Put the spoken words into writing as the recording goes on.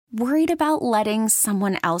Worried about letting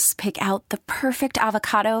someone else pick out the perfect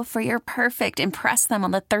avocado for your perfect impress them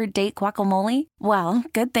on the third date guacamole? Well,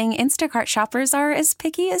 good thing Instacart shoppers are as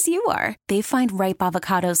picky as you are. They find ripe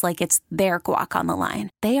avocados like it's their guac on the line.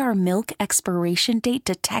 They are milk expiration date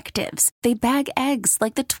detectives. They bag eggs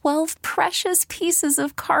like the 12 precious pieces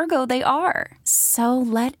of cargo they are. So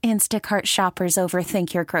let Instacart shoppers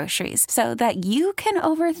overthink your groceries so that you can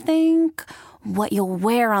overthink what you'll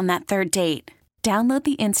wear on that third date. Download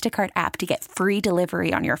the Instacart app to get free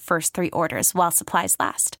delivery on your first 3 orders while supplies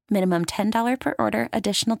last. Minimum $10 per order.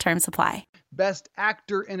 Additional terms apply. Best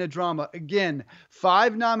Actor in a Drama. Again,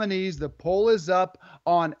 5 nominees. The poll is up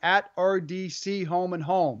on @RDC Home and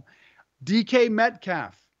Home. DK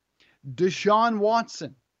Metcalf, Deshaun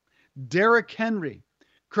Watson, Derrick Henry,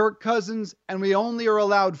 Kirk Cousins, and we only are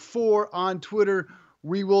allowed 4 on Twitter.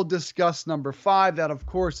 We will discuss number 5. That, of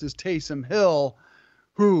course, is Taysom Hill,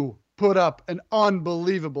 who put up an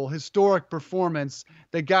unbelievable, historic performance.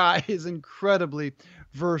 The guy is incredibly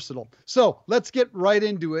versatile. So let's get right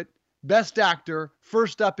into it. Best Actor.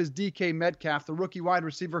 First up is DK Metcalf, the rookie wide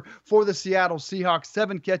receiver for the Seattle Seahawks.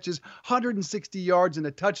 7 catches, 160 yards, and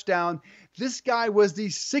a touchdown. This guy was the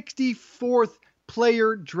 64th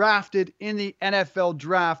player drafted in the NFL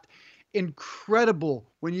draft. Incredible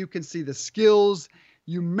when you can see the skills.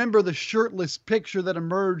 You remember the shirtless picture that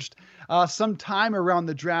emerged sometime around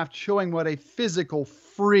the draft showing what a physical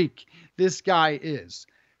freak this guy is.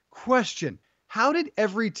 Question: how did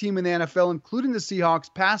every team in the NFL, including the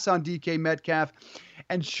Seahawks, pass on DK Metcalf?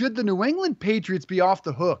 And should the New England Patriots be off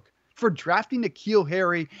the hook for drafting N'Keal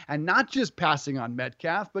Harry and not just passing on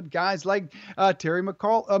Metcalf, but guys like Terry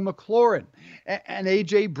McLaurin and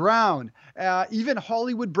A.J. Brown? Even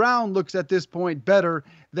Hollywood Brown looks at this point better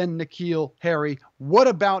than N'Keal Harry. What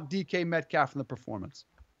about DK Metcalf and the performance?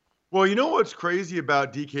 Well, you know what's crazy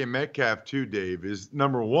about DK Metcalf too, Dave, is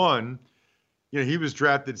number one, he was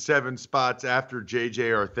drafted 7 spots after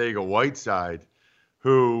J.J. Arcega-Whiteside,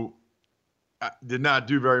 who did not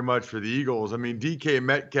do very much for the Eagles. I mean, DK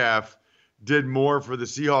Metcalf did more for the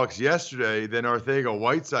Seahawks yesterday than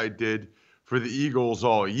Arcega-Whiteside did for the Eagles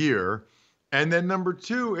all year. And then number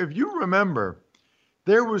 2, if you remember,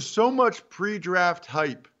 there was so much pre-draft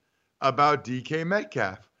hype about DK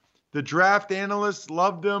Metcalf. The draft analysts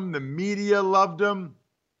loved him. The media loved him.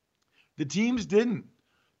 The teams didn't.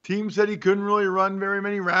 Teams said he couldn't really run very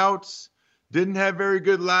many routes, didn't have very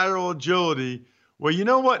good lateral agility. Well, you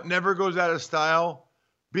know what never goes out of style?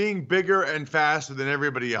 Being bigger and faster than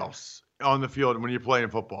everybody else on the field when you're playing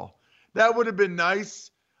football. That would have been nice.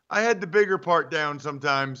 I had the bigger part down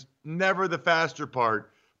sometimes, never the faster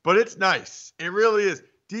part, but it's nice. It really is.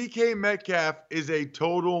 DK Metcalf is a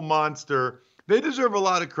total monster. They deserve a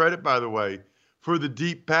lot of credit, by the way, for the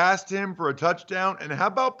deep pass to him for a touchdown. And how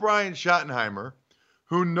about Brian Schottenheimer,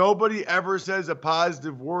 who nobody ever says a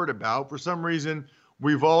positive word about? For some reason,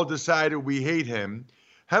 we've all decided we hate him.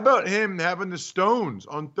 How about him having the stones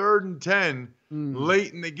on 3rd and 10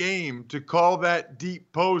 late in the game to call that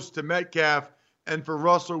deep post to Metcalf and for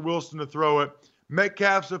Russell Wilson to throw it?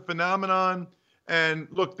 Metcalf's a phenomenon. And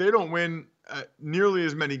look, they don't win nearly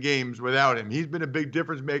as many games without him. He's been a big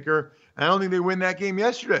difference maker. I don't think they win that game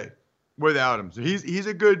yesterday without him. So he's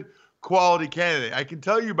a good quality candidate. I can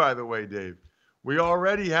tell you, by the way, Dave, we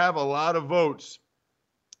already have a lot of votes.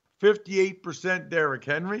 58% Derrick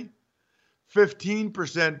Henry, 15%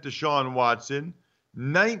 Deshaun Watson,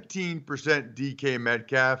 19% DK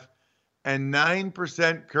Metcalf, and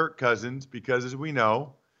 9% Kirk Cousins, because as we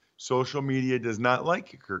know, social media does not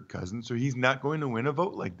like Kirk Cousins, so he's not going to win a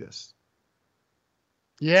vote like this.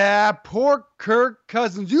 Yeah, poor Kirk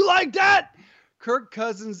Cousins. You like that? Kirk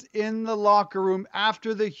Cousins in the locker room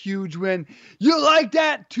after the huge win. You like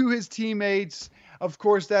that? To his teammates. Of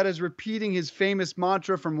course, that is repeating his famous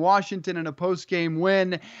mantra from Washington in a post-game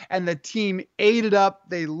win, and the team ate it up.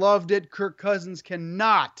 They loved it. Kirk Cousins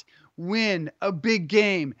cannot win a big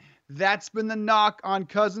game. That's been the knock on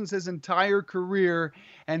Cousins his entire career,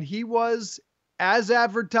 and he was, as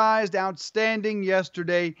advertised, outstanding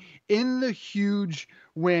yesterday in the huge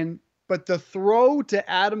win. But the throw to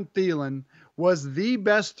Adam Thielen was the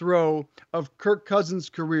best throw of Kirk Cousins'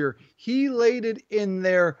 career. He laid it in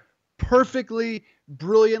there perfectly,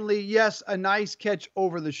 brilliantly. Yes, a nice catch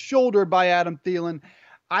over the shoulder by Adam Thielen.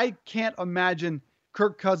 I can't imagine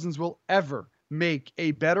Kirk Cousins will ever make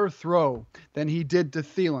a better throw than he did to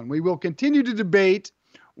Thielen. We will continue to debate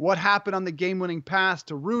what happened on the game-winning pass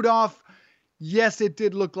to Rudolph. Yes, it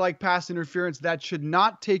did look like pass interference. That should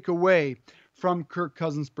not take away from Kirk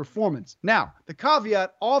Cousins' performance. Now, the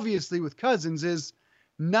caveat, obviously, with Cousins is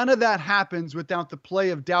none of that happens without the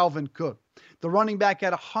play of Dalvin Cook. The running back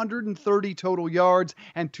had 130 total yards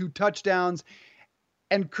and 2 touchdowns.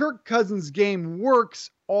 And Kirk Cousins' game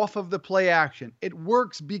works off of the play action. It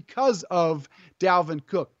works because of Dalvin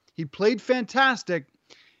Cook. He played fantastic.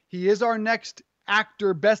 He is our next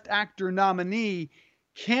best actor nominee.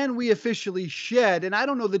 Can we officially shed, and I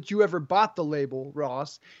don't know that you ever bought the label,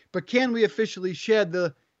 Ross, but can we officially shed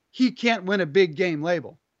the he can't win a big game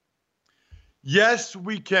label? Yes,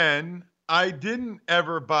 we can. I didn't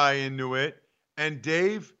ever buy into it. And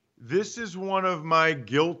Dave, this is one of my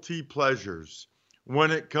guilty pleasures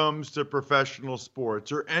when it comes to professional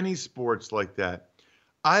sports or any sports like that.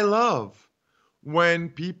 I love when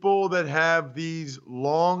people that have these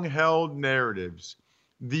long-held narratives,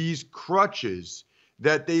 these crutches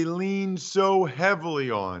that they lean so heavily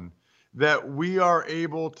on, that we are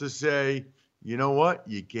able to say, you know what?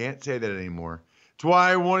 You can't say that anymore. It's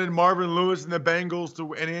why I wanted Marvin Lewis and the Bengals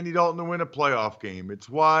and Andy Dalton to win a playoff game. It's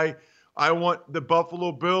why I want the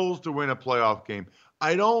Buffalo Bills to win a playoff game.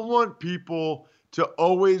 I don't want people to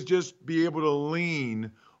always just be able to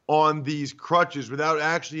lean on these crutches without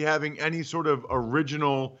actually having any sort of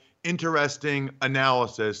original, interesting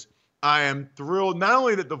analysis. I am thrilled not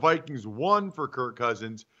only that the Vikings won for Kirk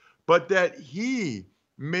Cousins, but that he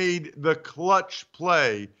made the clutch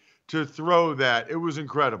play to throw that. It was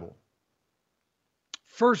incredible.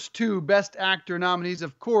 First 2 Best Actor nominees,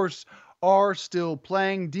 of course, are still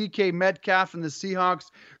playing. DK Metcalf and the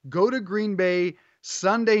Seahawks go to Green Bay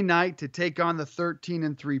Sunday night to take on the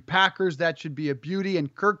 13-3 Packers. That should be a beauty.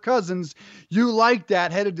 And Kirk Cousins, you like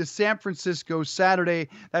that, headed to San Francisco Saturday.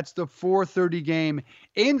 That's the 4:30 game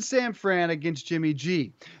in San Fran against Jimmy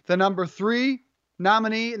G. The number 3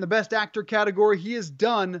 nominee in the Best Actor category, he is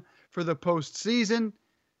done for the postseason.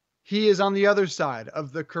 He is on the other side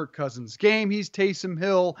of the Kirk Cousins game. He's Taysom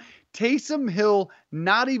Hill. Taysom Hill,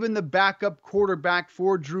 not even the backup quarterback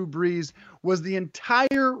for Drew Brees, was the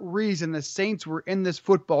entire reason the Saints were in this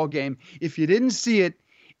football game. If you didn't see it,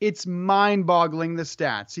 it's mind-boggling, the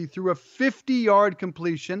stats. He threw a 50-yard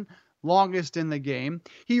completion, longest in the game.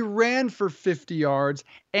 He ran for 50 yards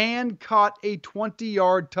and caught a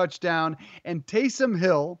 20-yard touchdown. And Taysom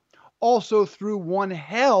Hill also threw one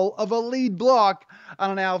hell of a lead block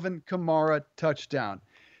on an Alvin Kamara touchdown.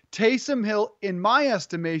 Taysom Hill, in my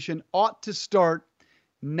estimation, ought to start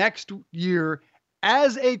next year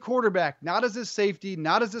as a quarterback, not as a safety,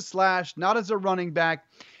 not as a slash, not as a running back.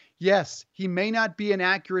 Yes, he may not be an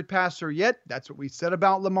accurate passer yet. That's what we said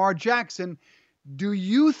about Lamar Jackson. Do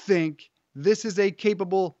you think this is a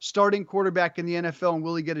capable starting quarterback in the NFL, and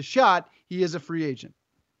will he get a shot? He is a free agent.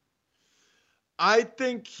 I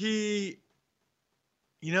think Dave,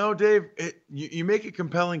 you make a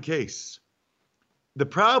compelling case. The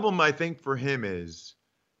problem, I think, for him is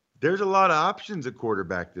there's a lot of options at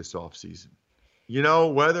quarterback this offseason.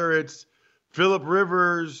 Whether it's Phillip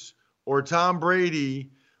Rivers or Tom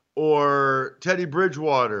Brady or Teddy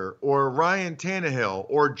Bridgewater or Ryan Tannehill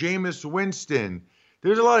or Jameis Winston,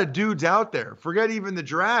 there's a lot of dudes out there. Forget even the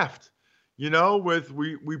draft.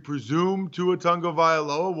 We presume Tua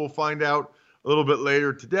Tagovailoa. We'll find out a little bit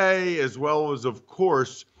later today, as well as, of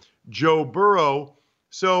course, Joe Burrow.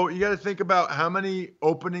 So you got to think about how many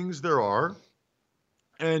openings there are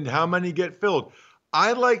and how many get filled.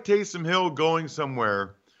 I like Taysom Hill going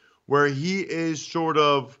somewhere where he is sort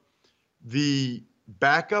of the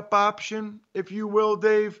backup option, if you will,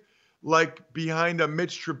 Dave, like behind a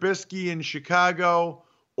Mitch Trubisky in Chicago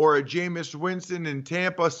or a Jameis Winston in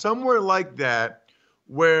Tampa, somewhere like that,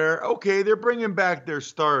 where, okay, they're bringing back their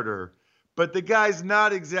starter, but the guy's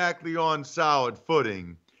not exactly on solid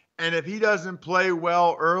footing. And if he doesn't play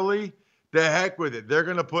well early, the heck with it. They're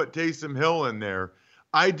going to put Taysom Hill in there.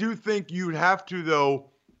 I do think you'd have to,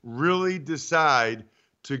 though, really decide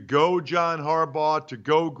to go John Harbaugh, to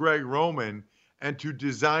go Greg Roman, and to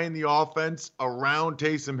design the offense around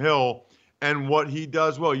Taysom Hill and what he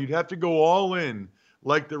does well. You'd have to go all in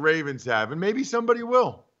like the Ravens have, and maybe somebody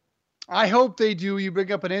will. I hope they do. You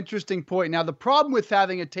bring up an interesting point. Now, the problem with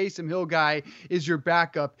having a Taysom Hill guy is your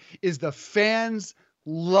backup is the fans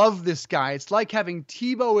love this guy. It's like having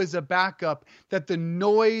Tebow as a backup, that the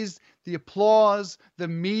noise, the applause, the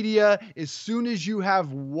media, as soon as you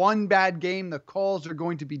have one bad game, the calls are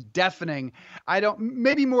going to be deafening.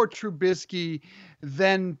 Maybe more Trubisky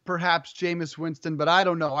than perhaps Jameis Winston, but I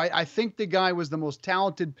don't know. I think the guy was the most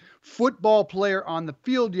talented football player on the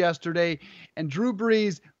field yesterday, and Drew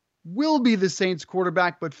Brees will be the Saints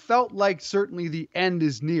quarterback, but felt like certainly the end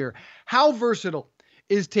is near. How versatile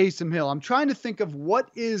is Taysom Hill? I'm trying to think of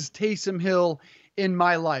what is Taysom Hill in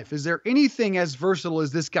my life. Is there anything as versatile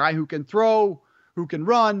as this guy who can throw, who can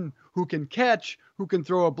run, who can catch, who can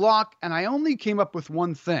throw a block? And I only came up with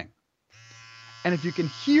one thing. And if you can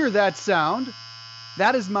hear that sound,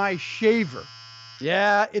 that is my shaver.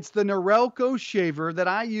 Yeah, it's the Norelco shaver that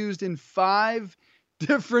I used in 5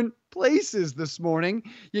 different places this morning.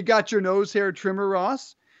 You got your nose hair trimmer,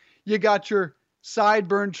 Ross. You got your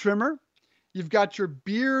sideburn trimmer. You've got your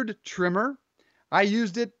beard trimmer. I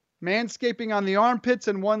used it manscaping on the armpits,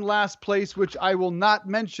 and one last place, which I will not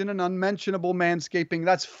mention, an unmentionable manscaping.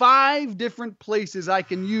 That's 5 different places I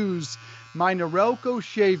can use my Norelco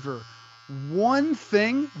shaver. One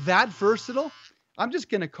thing that versatile, I'm just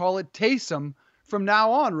going to call it Taysom from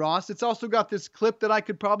now on, Ross. It's also got this clip that I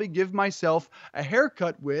could probably give myself a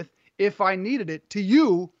haircut with if I needed it. To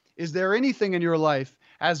you, is there anything in your life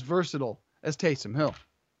as versatile as Taysom Hill?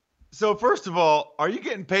 So first of all, are you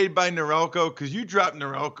getting paid by Norelco? Because you dropped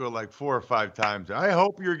Norelco like 4 or 5 times. I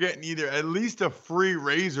hope you're getting either at least a free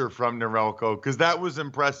razor from Norelco, because that was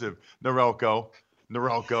impressive. Norelco.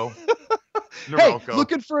 Hey,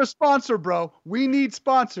 looking for a sponsor, bro. We need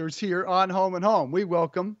sponsors here on Home and Home. We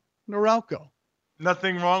welcome Norelco.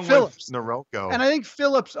 Nothing wrong Phillips. with Norelco. And I think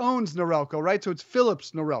Phillips owns Norelco, right? So it's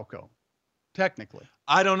Phillips Norelco, technically.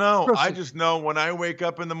 I don't know. Proceed. I just know when I wake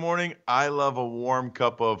up in the morning, I love a warm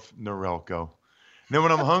cup of Norelco. Then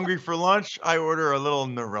when I'm hungry for lunch, I order a little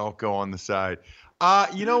Norelco on the side.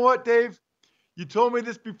 You know what, Dave? You told me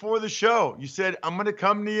this before the show. You said, I'm going to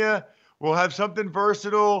come to you. We'll have something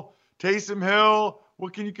versatile. Taysom Hill.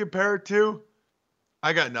 What can you compare it to?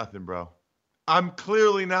 I got nothing, bro. I'm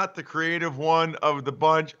clearly not the creative one of the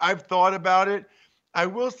bunch. I've thought about it. I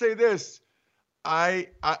will say this.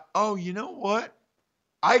 Oh, you know what?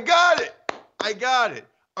 I got it.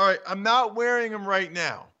 All right. I'm not wearing them right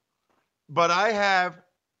now, but I have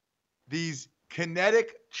these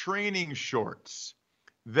kinetic training shorts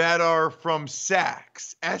that are from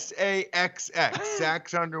Saxx, S-A-X-X,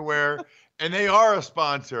 Saxx underwear. And they are a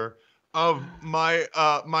sponsor of my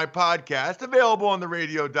podcast, available on the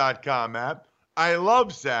radio.com app. I love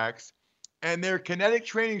Saxx, and they're kinetic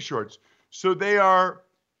training shorts. So they are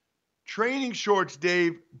training shorts,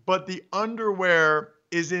 Dave, but the underwear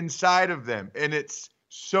is inside of them, and it's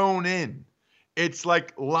sewn in. It's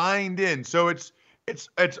like lined in. So it's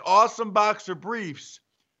awesome boxer briefs,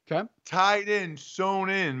 okay, tied in, sewn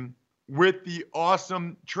in with the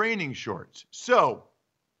awesome training shorts. So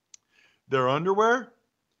they're underwear,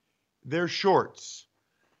 they're shorts.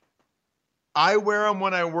 I wear them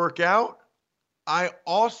when I work out. I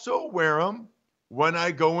also wear them when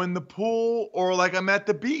I go in the pool or like I'm at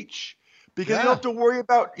the beach, because you don't have to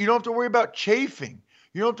worry about chafing.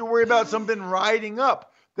 You don't have to worry about something riding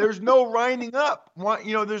up. There's no riding up.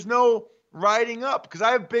 There's no riding up because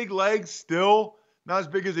I have big legs still, not as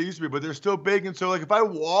big as they used to be, but they're still big. And so like if I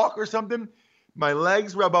walk or something, my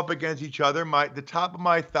legs rub up against each other. The top of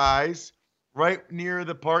my thighs, right near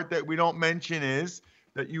the part that we don't mention is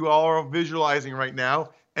that you all are visualizing right now.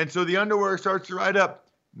 And so the underwear starts to ride up,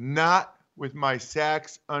 not with my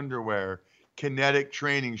Saxx underwear, kinetic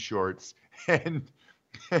training shorts. And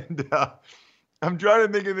I'm trying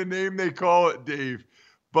to think of the name they call it, Dave.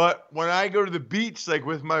 But when I go to the beach, like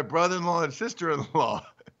with my brother-in-law and sister-in-law,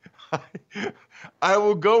 I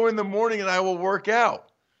will go in the morning and I will work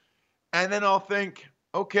out. And then I'll think,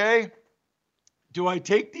 okay, do I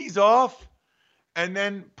take these off and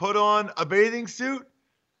then put on a bathing suit?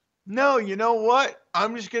 No, you know what?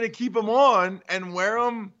 I'm just going to keep them on and wear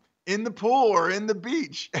them in the pool or in the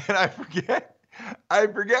beach. And I forget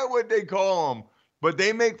what they call them, but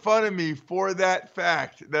they make fun of me for that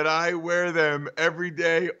fact that I wear them every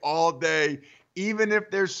day, all day, even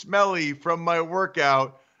if they're smelly from my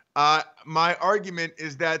workout. My argument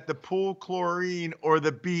is that the pool chlorine or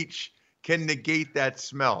the beach can negate that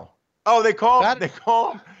smell. Oh, they call them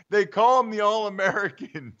the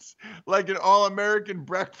All-Americans, like an All-American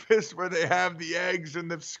breakfast where they have the eggs and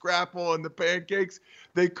the scrapple and the pancakes.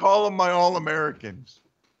 They call them my All-Americans.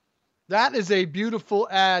 That is a beautiful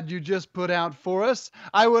ad you just put out for us.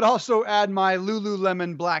 I would also add my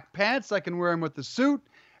Lululemon black pants. I can wear them with the suit,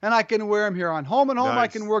 and I can wear them here on Home and Home. Nice. I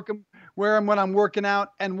can wear them when I'm working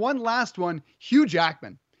out. And one last one, Hugh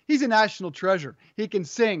Jackman. He's a national treasure. He can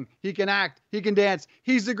sing, he can act, he can dance.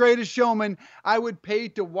 He's the greatest showman. I would pay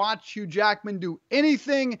to watch Hugh Jackman do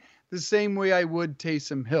anything the same way I would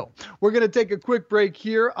Taysom Hill. We're going to take a quick break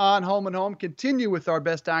here on Home and Home, continue with our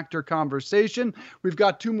Best Actor conversation. We've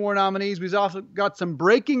got 2 more nominees. We've also got some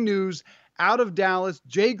breaking news out of Dallas.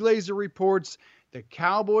 Jay Glazer reports the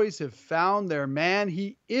Cowboys have found their man.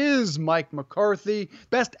 He is Mike McCarthy.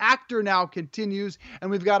 Best Actor now continues,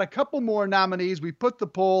 and we've got a couple more nominees. We put the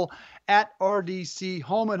poll at RDC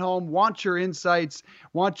Home and Home. Want your insights,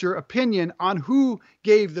 want your opinion on who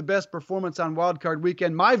gave the best performance on Wildcard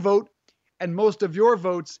Weekend. My vote, and most of your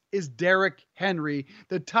votes is Derrick Henry.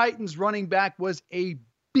 The Titans running back was a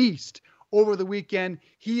beast over the weekend.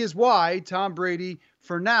 He is why Tom Brady,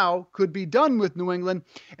 for now, could be done with New England.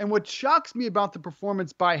 And what shocks me about the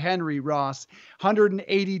performance by Henry, Ross,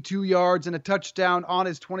 182 yards and a touchdown on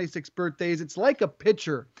his 26th birthday, it's like a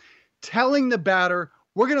pitcher telling the batter,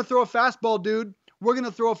 we're going to throw a fastball, dude. We're going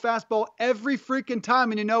to throw a fastball every freaking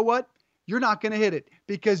time. And you know what? You're not going to hit it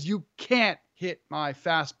because you can't hit my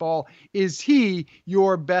fastball. Is he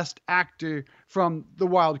your best actor from the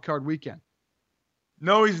wild card weekend?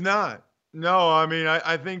 No, he's not. No, I mean,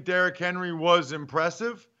 I think Derrick Henry was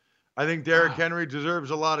impressive. I think Derrick Henry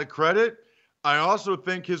deserves a lot of credit. I also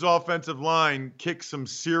think his offensive line kicked some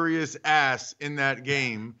serious ass in that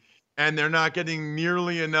game, and they're not getting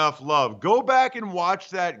nearly enough love. Go back and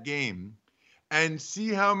watch that game and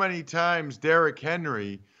see how many times Derrick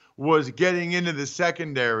Henry was getting into the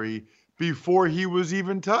secondary before he was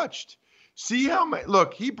even touched. See how many,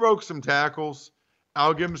 look, he broke some tackles.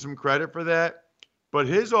 I'll give him some credit for that. But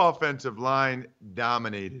his offensive line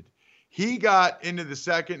dominated. He got into the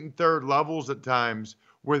second and third levels at times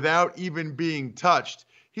without even being touched.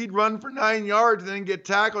 He'd run for 9 yards and then get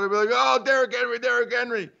tackled. He'd be like, oh, Derrick Henry, Derrick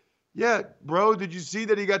Henry. Yeah, bro, did you see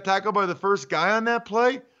that he got tackled by the first guy on that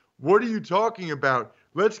play? What are you talking about?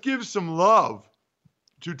 Let's give some love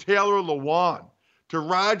to Taylor Lewan, to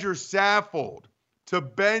Roger Saffold, to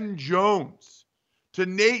Ben Jones, to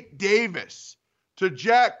Nate Davis, to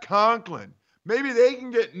Jack Conklin. Maybe they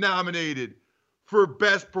can get nominated for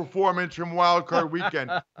best performance from Wild Card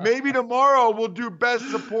Weekend. Maybe tomorrow we'll do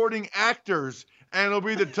best supporting actors and it'll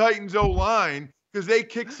be the Titans O-line because they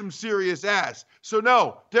kick some serious ass. So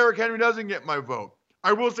no, Derrick Henry doesn't get my vote.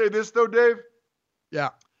 I will say this though, Dave. Yeah.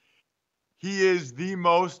 He is the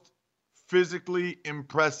most physically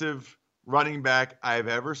impressive running back I've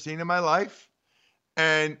ever seen in my life,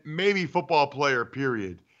 and maybe football player,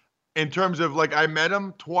 period. In terms of, like, I met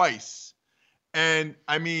him twice, and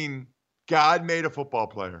I mean, God made a football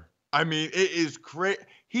player. I mean, it is crazy.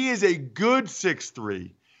 He is a good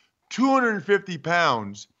 6'3", 250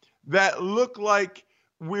 pounds that look like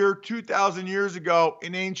we're 2,000 years ago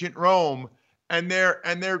in ancient Rome, and they're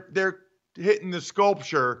hitting the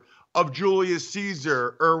sculpture of Julius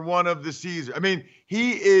Caesar or one of the Caesar. I mean,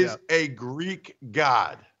 he is a Greek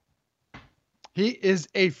god. He is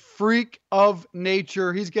a freak of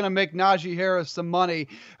nature. He's going to make Najee Harris some money.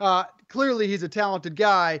 Clearly, he's a talented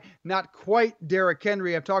guy, not quite Derrick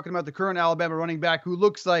Henry. I'm talking about the current Alabama running back who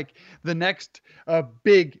looks like the next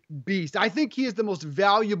big beast. I think he is the most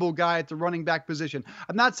valuable guy at the running back position.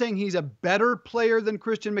 I'm not saying he's a better player than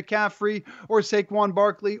Christian McCaffrey or Saquon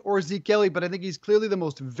Barkley or Zeke Elliott, but I think he's clearly the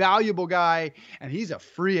most valuable guy, and he's a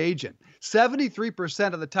free agent.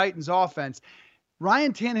 73% of the Titans' offense.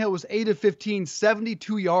 Ryan Tannehill was 8 of 15,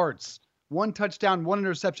 72 yards. 1 touchdown, 1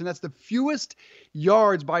 interception. That's the fewest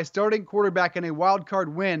yards by a starting quarterback in a wild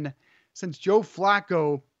card win since Joe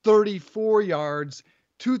Flacco, 34 yards,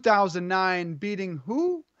 2009, beating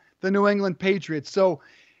who? The New England Patriots. So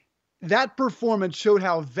that performance showed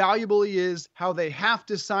how valuable he is, how they have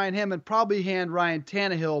to sign him and probably hand Ryan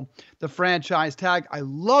Tannehill the franchise tag. I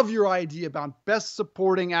love your idea about best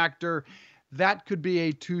supporting actor. That could be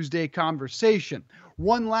a Tuesday conversation.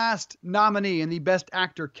 One last nominee in the best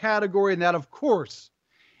actor category, and that, of course,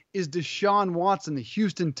 is Deshaun Watson, the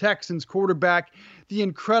Houston Texans quarterback. The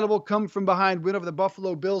incredible come-from-behind win over the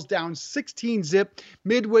Buffalo Bills, down 16-zip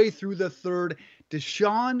midway through the third.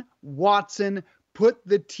 Deshaun Watson put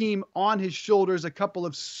the team on his shoulders, a couple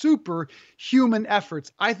of superhuman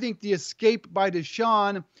efforts. I think the escape by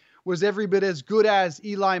Deshaun was every bit as good as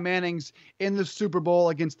Eli Manning's in the Super Bowl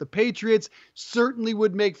against the Patriots. Certainly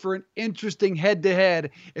would make for an interesting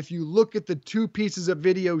head-to-head if you look at the two pieces of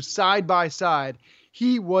video side by side.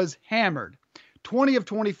 He was hammered. 20 of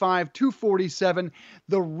 25, 247.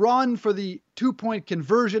 The run for the two-point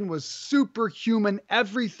conversion was superhuman.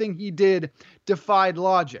 Everything he did defied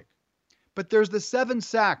logic. But there's the 7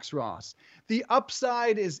 sacks, Ross. The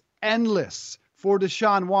upside is endless for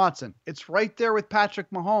Deshaun Watson. It's right there with Patrick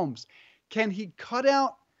Mahomes. Can he cut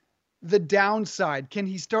out the downside? Can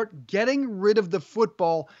he start getting rid of the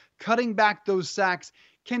football, cutting back those sacks?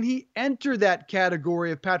 Can he enter that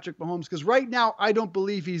category of Patrick Mahomes? Because right now, I don't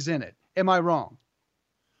believe he's in it. Am I wrong?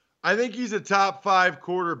 I think he's a top 5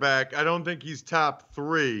 quarterback. I don't think he's top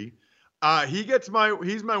 3. He's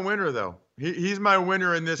my winner, though. He's my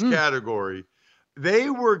winner in this category. They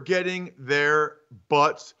were getting their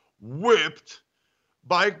butts whipped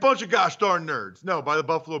by a bunch of gosh darn nerds. No, by the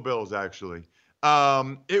Buffalo Bills, actually.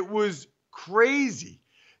 It was crazy.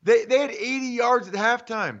 They had 80 yards at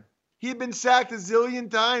halftime. He had been sacked a zillion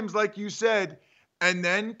times, like you said, And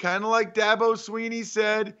then, kind of like Dabo Swinney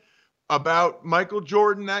said about Michael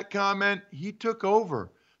Jordan, that comment, he took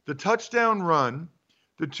over. The touchdown run,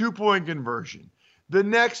 the 2-point conversion, the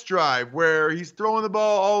next drive where he's throwing the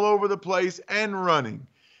ball all over the place and running.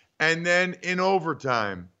 And then in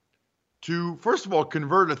overtime to, first of all,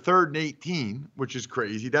 convert a 3rd and 18, which is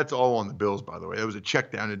crazy. That's all on the Bills, by the way. That was a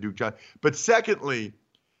check down to Duke Johnson. But secondly,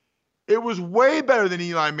 it was way better than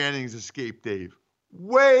Eli Manning's escape, Dave.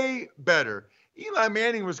 Way better. Eli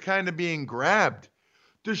Manning was kind of being grabbed.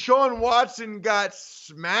 Deshaun Watson got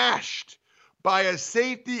smashed by a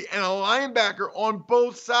safety and a linebacker on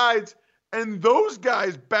both sides, and those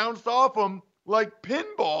guys bounced off him like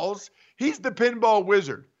pinballs. He's the pinball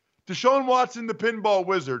wizard. Deshaun Watson, the pinball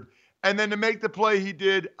wizard. And then to make the play he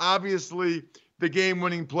did, obviously the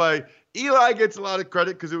game-winning play. Eli gets a lot of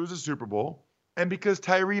credit because it was a Super Bowl and because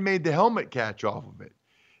Tyree made the helmet catch off of it.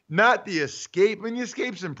 Not the escape. I mean, the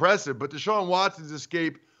escape's impressive, but Deshaun Watson's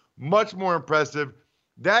escape, much more impressive.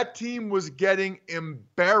 That team was getting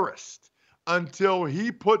embarrassed until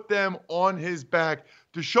he put them on his back.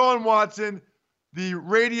 Deshaun Watson, the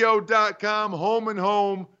radio.com home and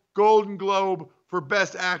home Golden Globe for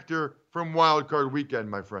Best Actor from Wild Card Weekend,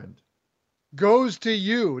 my friend. Goes to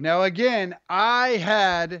you. Now, again, I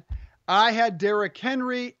had Derrick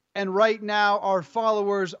Henry, and right now our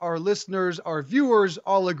followers, our listeners, our viewers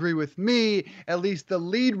all agree with me. At least the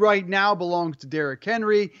lead right now belongs to Derrick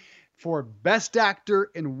Henry for Best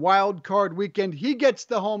Actor in Wild Card Weekend. He gets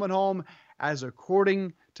the home and home, as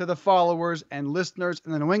according to the followers and listeners.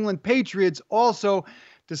 And the New England Patriots also,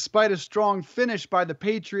 despite a strong finish by the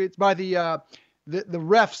Patriots, by the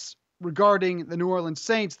refs regarding the New Orleans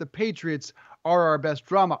Saints, the Patriots are our best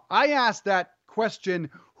drama. I asked that question,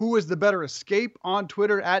 who is the better escape, on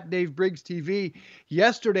Twitter at Dave Briggs TV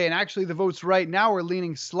yesterday. And actually the votes right now are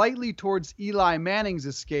leaning slightly towards Eli Manning's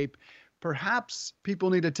escape. Perhaps people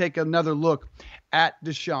need to take another look at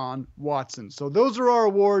Deshaun Watson. So those are our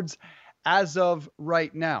awards as of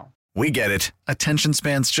right now. We get it. Attention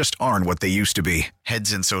spans just aren't what they used to be.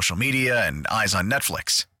 Heads in social media and eyes on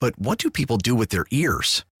Netflix. But what do people do with their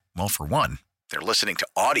ears? Well, for one, they're listening to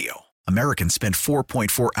audio. Americans spend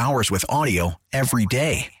 4.4 hours with audio every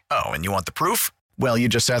day. Oh, and you want the proof? Well, you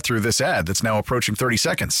just sat through this ad that's now approaching 30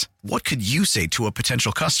 seconds. What could you say to a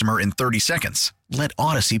potential customer in 30 seconds? Let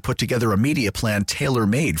Odyssey put together a media plan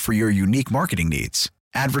tailor-made for your unique marketing needs.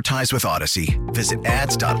 Advertise with Odyssey. Visit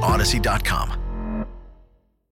ads.odyssey.com.